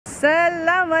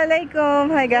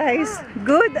Assalamualaikum! Hi guys!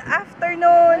 Good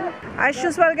afternoon! As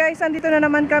usual guys, andito na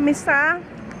naman kami sa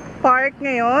park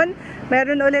ngayon.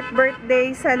 Meron ulit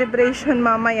birthday celebration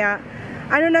mamaya.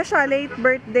 Ano na siya, late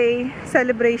birthday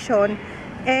celebration.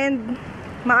 And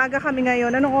maaga kami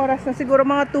ngayon. Anong oras na? Siguro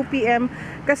mga 2 PM.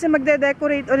 Kasi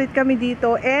magde-decorate ulit kami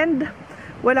dito. And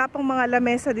wala pang mga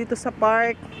lamesa dito sa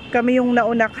park. Kami yung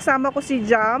nauna. Kasama ko si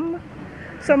Jam.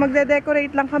 So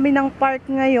magde-decorate lang kami ng park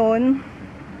ngayon.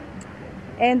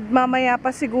 And mamaya pa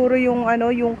siguro yung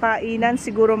yung kainan,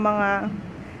 siguro mga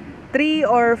 3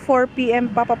 or 4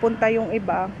 PM pa papunta yung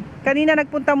iba. Kanina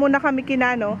nagpunta muna kami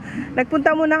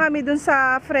nagpunta muna kami dun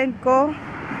sa friend ko,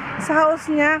 sa house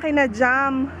niya, kina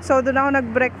Jam. So doon ako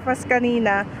nag-breakfast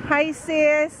kanina. Hi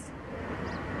sis!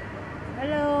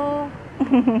 Hello!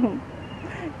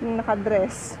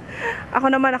 Naka-dress. Ako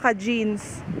naman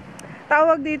naka-jeans.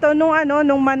 Tawag dito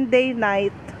nung Monday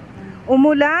night.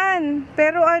 Umulan.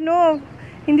 Pero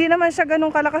hindi naman siya ganun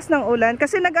kalakas ng ulan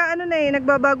kasi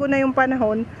nagbabago na yung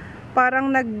panahon, parang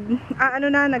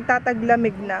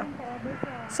nagtataglamig na.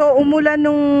 So umulan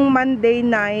nung Monday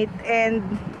night and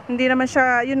hindi naman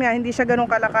siya, hindi siya ganun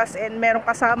kalakas, and merong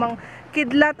kasamang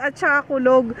kidlat at saka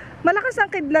kulog. Malakas ang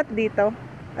kidlat dito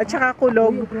at saka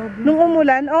kulog nung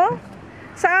umulan.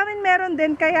 Sa amin meron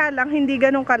din, kaya lang hindi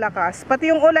ganun kalakas,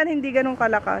 pati yung ulan hindi ganun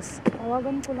kalakas.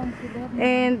 Tawagan ko lang sila.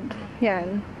 And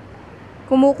yan,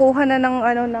 kumukuha na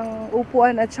ng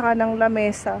upuan at saka ng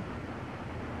lamesa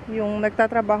yung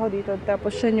nagtatrabaho dito.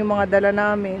 Tapos yan yung mga dala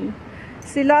namin.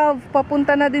 Si Love,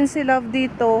 papunta na din si Love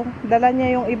dito. Dala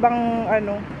niya yung ibang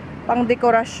pang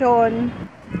dekorasyon.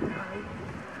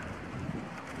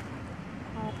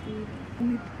 Happy.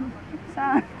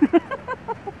 Saan?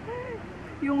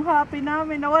 Yung happy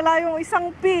namin, nawala yung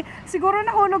isang P. Siguro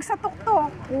nahulog sa tuktok.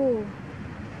 Oo.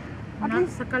 At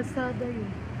least sa kalsada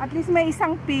yun. At least may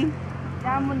isang P.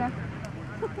 Kaya mo na.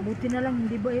 Buti na lang,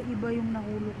 hindi ba iba yung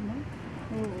nahulog mo?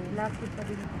 Oo. Lucky pa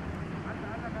din.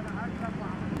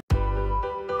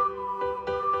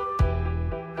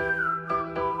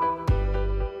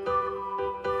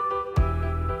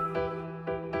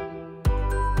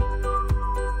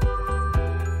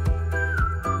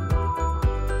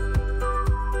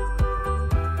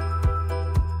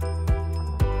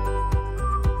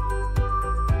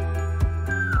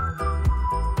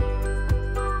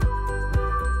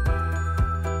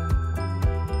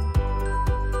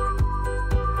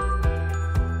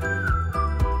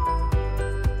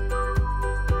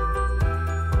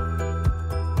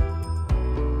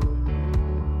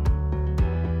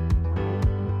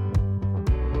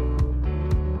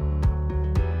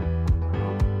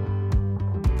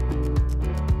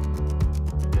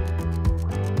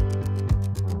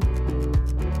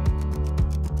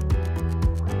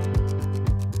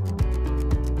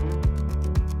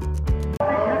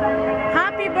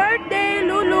 Happy birthday,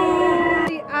 Lulu!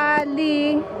 Si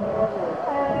Ali.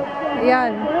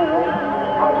 Ayan.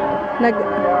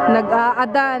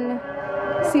 Nag-aadan.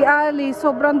 Si Ali,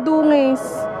 sobrang dungis.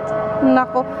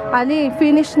 Nako. Ali,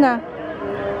 finish na.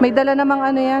 May dala namang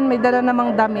may dala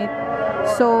namang damit.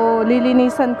 So,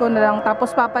 lilinisan ko na lang.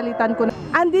 Tapos papalitan ko na.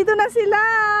 Andito na sila!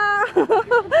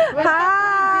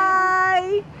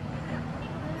 Hi!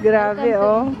 Grabe,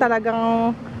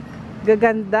 talagang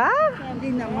gaganda.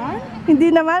 Hindi naman.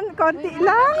 Hindi naman, konti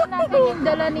lang. Natin yung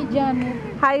dala ni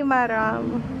Janet. Hi,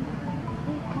 Maram.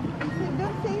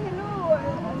 Don't say hello.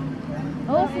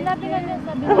 Oh, sinabi na niya,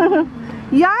 sabi na.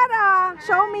 Yara,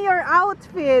 show me your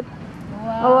outfit.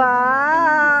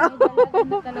 Wow.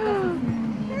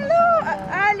 Hello,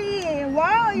 Ali.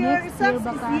 Wow, your socks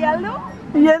is yellow.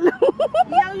 Yellow.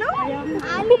 Yellow?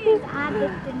 Ali is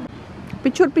addict.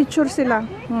 Picture sila.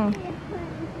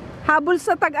 Habol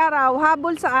sa tag-araw,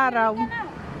 habol sa araw.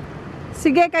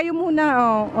 Sige, kayo muna.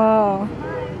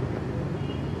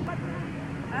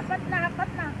 Apat na.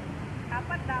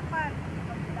 Apat dapat.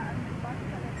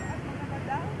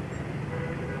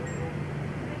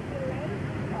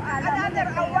 Another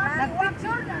awak.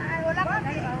 Nag-picture na. Wala ka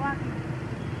na awak.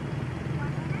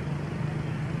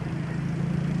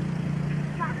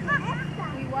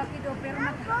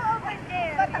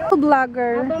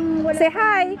 Vlogger. Say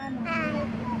hi.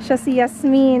 Siya si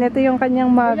Yasmin. Ito yung kanyang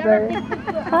mother.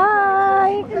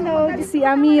 Hi! Hello. Si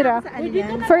Amira.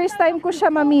 First time ko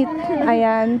siya ma-meet.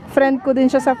 Ayan. Friend ko din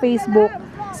siya sa Facebook.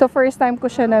 So first time ko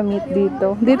siya na-meet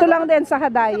dito. Dito lang din sa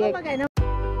Hadayek.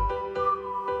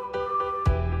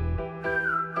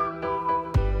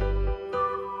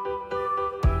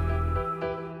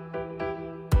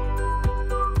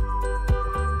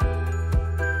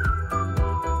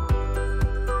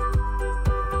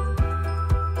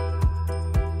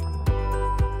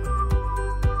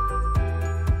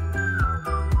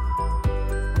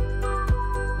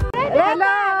 Hello!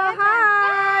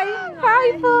 Hi! Hi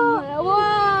po!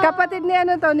 Kapatid ni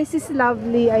ano to, ni Sis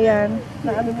Lovely. Ayan.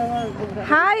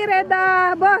 Hi,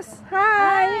 Reda! Boss!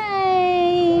 Hi!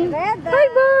 Reda! Hi,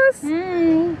 boss! Hi!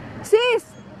 Sis!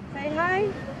 Say hi!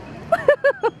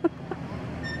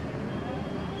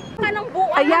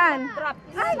 Ayan.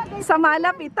 Sa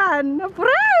malapitan.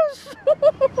 Fresh!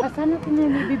 Asan natin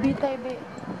na may bibitay, be?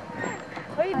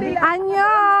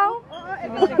 Anyong!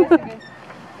 Sige.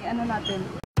 I-ano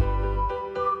natin?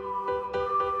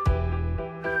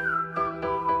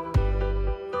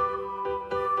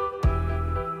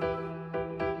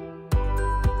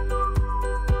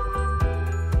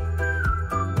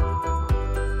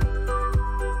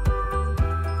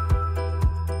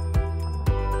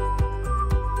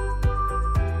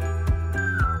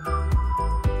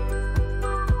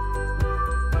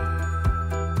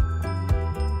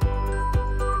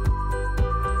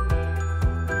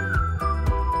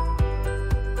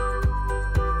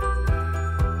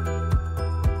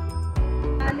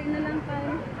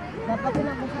 Dapat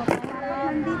na po sa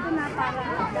nandito na para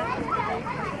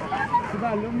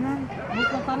sigalom na.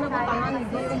 Bukas na batangan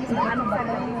dito sa ano ba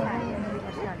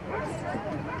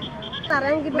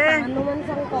tarang gibutangan naman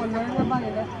sa corner na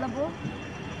balilas na po.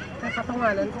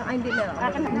 Nakatungalan sa ay hindi na.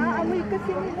 Naamoy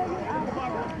kasi nila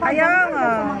yung Kaya nga.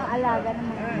 mga alaga ng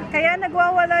mga. Kaya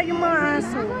nagwawala yung mga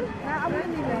aso. Naamoy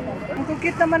nila. Ang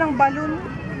cute naman ng balon.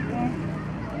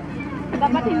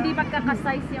 Dapat hindi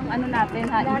pagkakasize yung ano natin,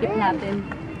 ha, idip natin.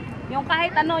 Yung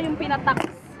kahit ano, yung pinatak.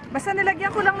 Basta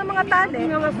nilagyan ko lang ng mga tali.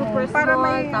 Para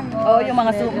may... Oh, yung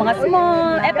mga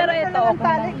small. Eh, pero ito,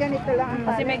 okay. Ganito lang ang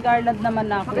Kasi may garland naman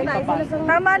na ako.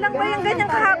 Tama lang ba yung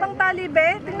ganyang kahabang tali,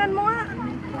 be? Tingnan mo nga.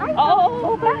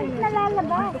 Oo, okay.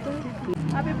 Nalalaba.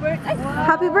 Happy birthday.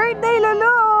 Happy birthday,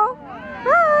 Lulu!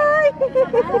 Hi!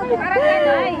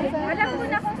 Alam mo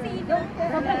na kung sino.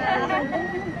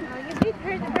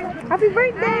 Happy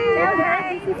birthday!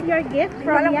 This is your gift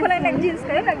from Alam ko lang nag-jeans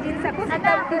kayo. Nag-jeans ako.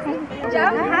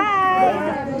 Jump. Hi!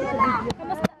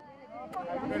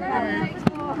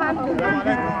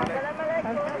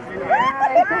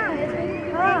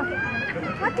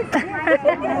 What is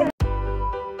that?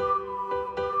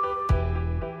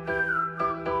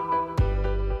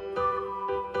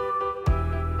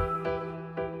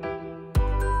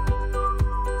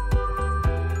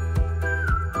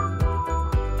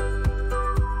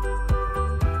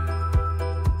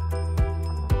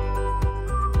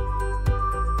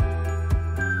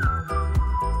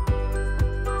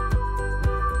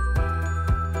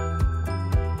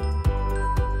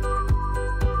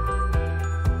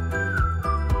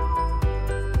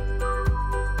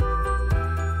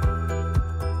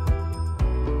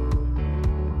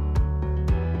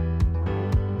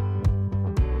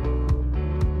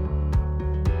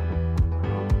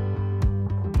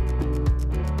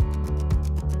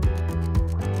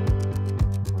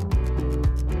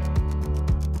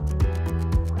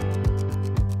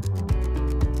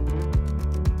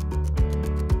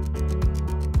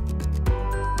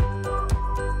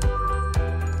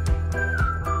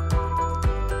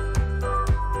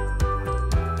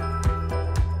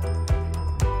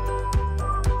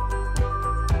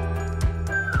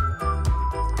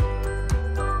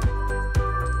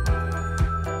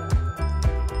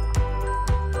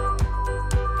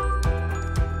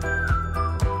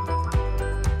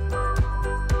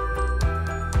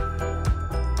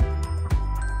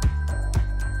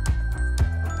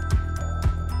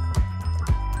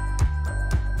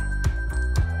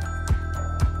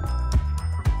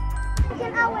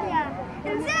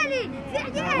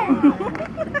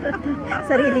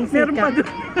 Sariling sikat. Meron pa doon.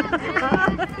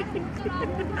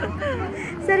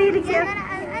 Sariling sikat.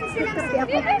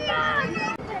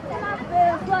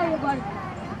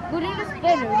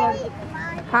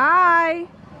 Hi!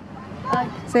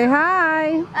 Say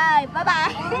hi! Hi,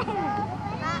 bye-bye.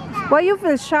 Why you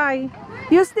feel shy?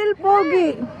 You still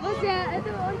pogi.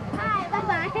 Hi,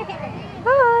 bye-bye.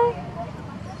 Hi!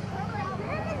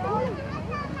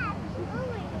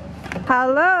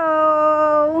 Hello!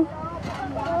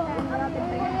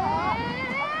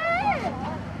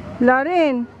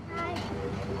 Lauren!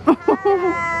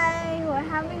 Hi, we're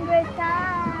having a great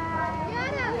time.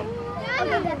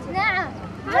 Okay, that's now.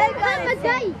 Welcome,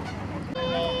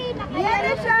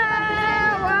 Aisha!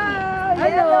 Wow!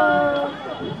 Hello.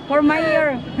 For my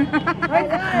year.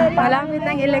 Malapit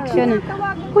ang election.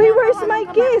 Uy, where's my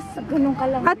kiss?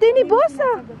 Ate ni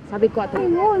Bosa! Sabi ko ito.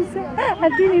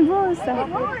 Ate ni Bosa!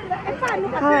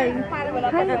 Hi!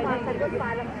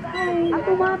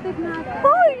 automatic na.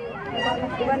 Hi!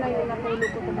 Iba na yung natulog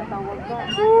ko tumatawag ka.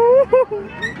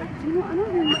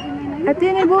 Ate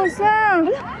ni Bosa!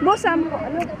 Bosa!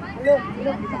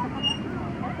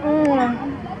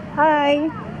 Hi.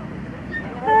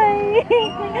 Hi.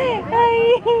 Hi.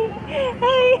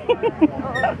 Hi.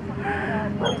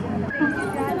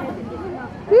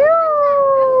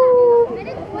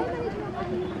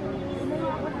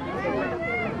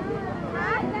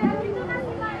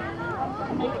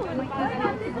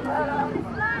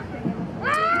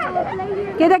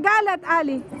 Kinagalat,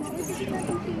 Ali.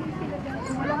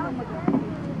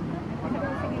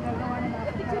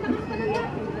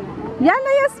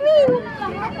 Yala, Yasmin.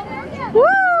 Woo!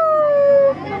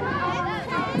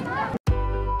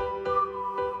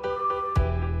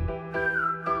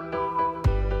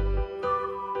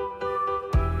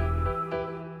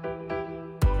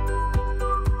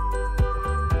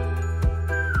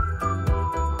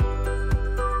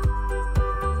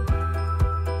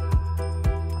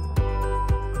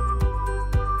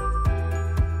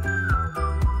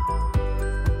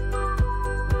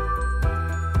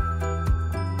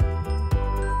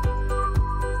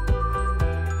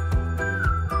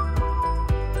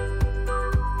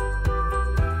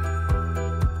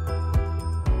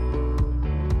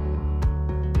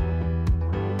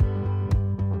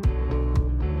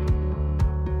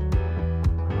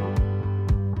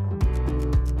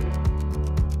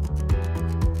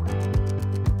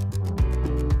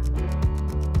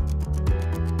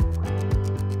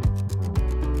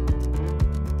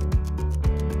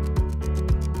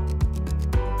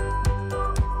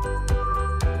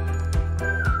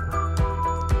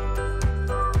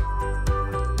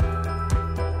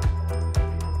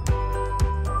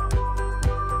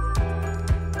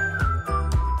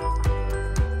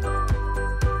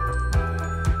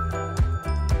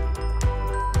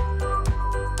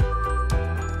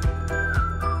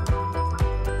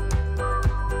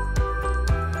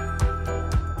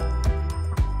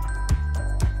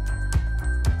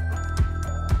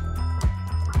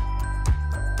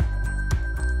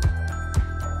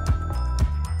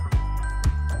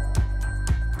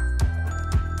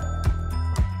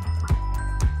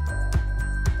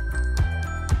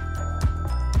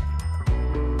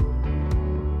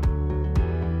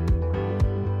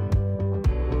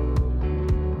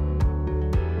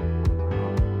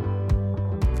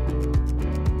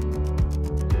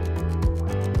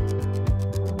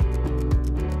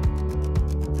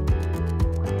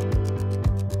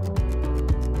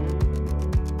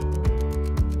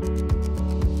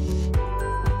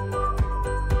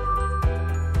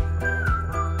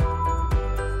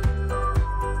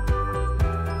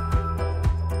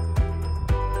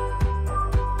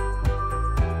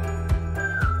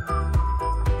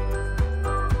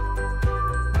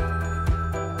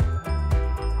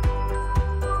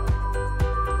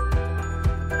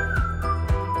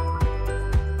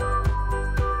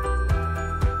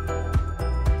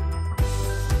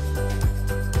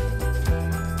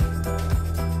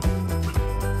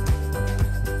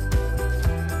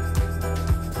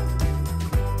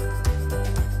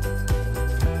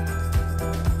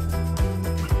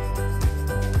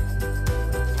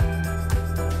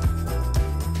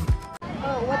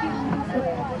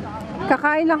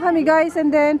 Kakain lang kami guys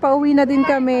and then pauwi na din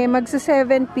kami. Magsa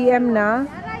 7 PM na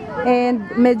and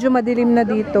medyo madilim na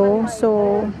dito.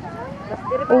 So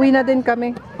uwi na din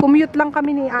kami. Commute lang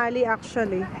kami ni Ali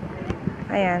actually.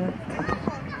 Ayan.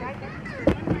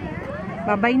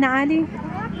 Bye-bye na Ali.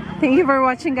 Thank you for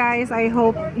watching guys. I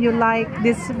hope you like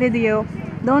this video.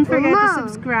 Don't forget to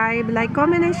subscribe, like,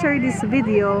 comment, and share this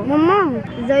video. Mama,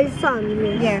 there's sun.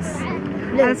 Yes.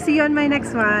 I'll see you on my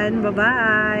next one.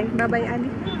 Bye-bye. Bye-bye, Ali.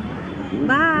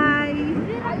 Bye.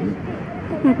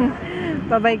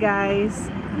 Bye-bye, guys.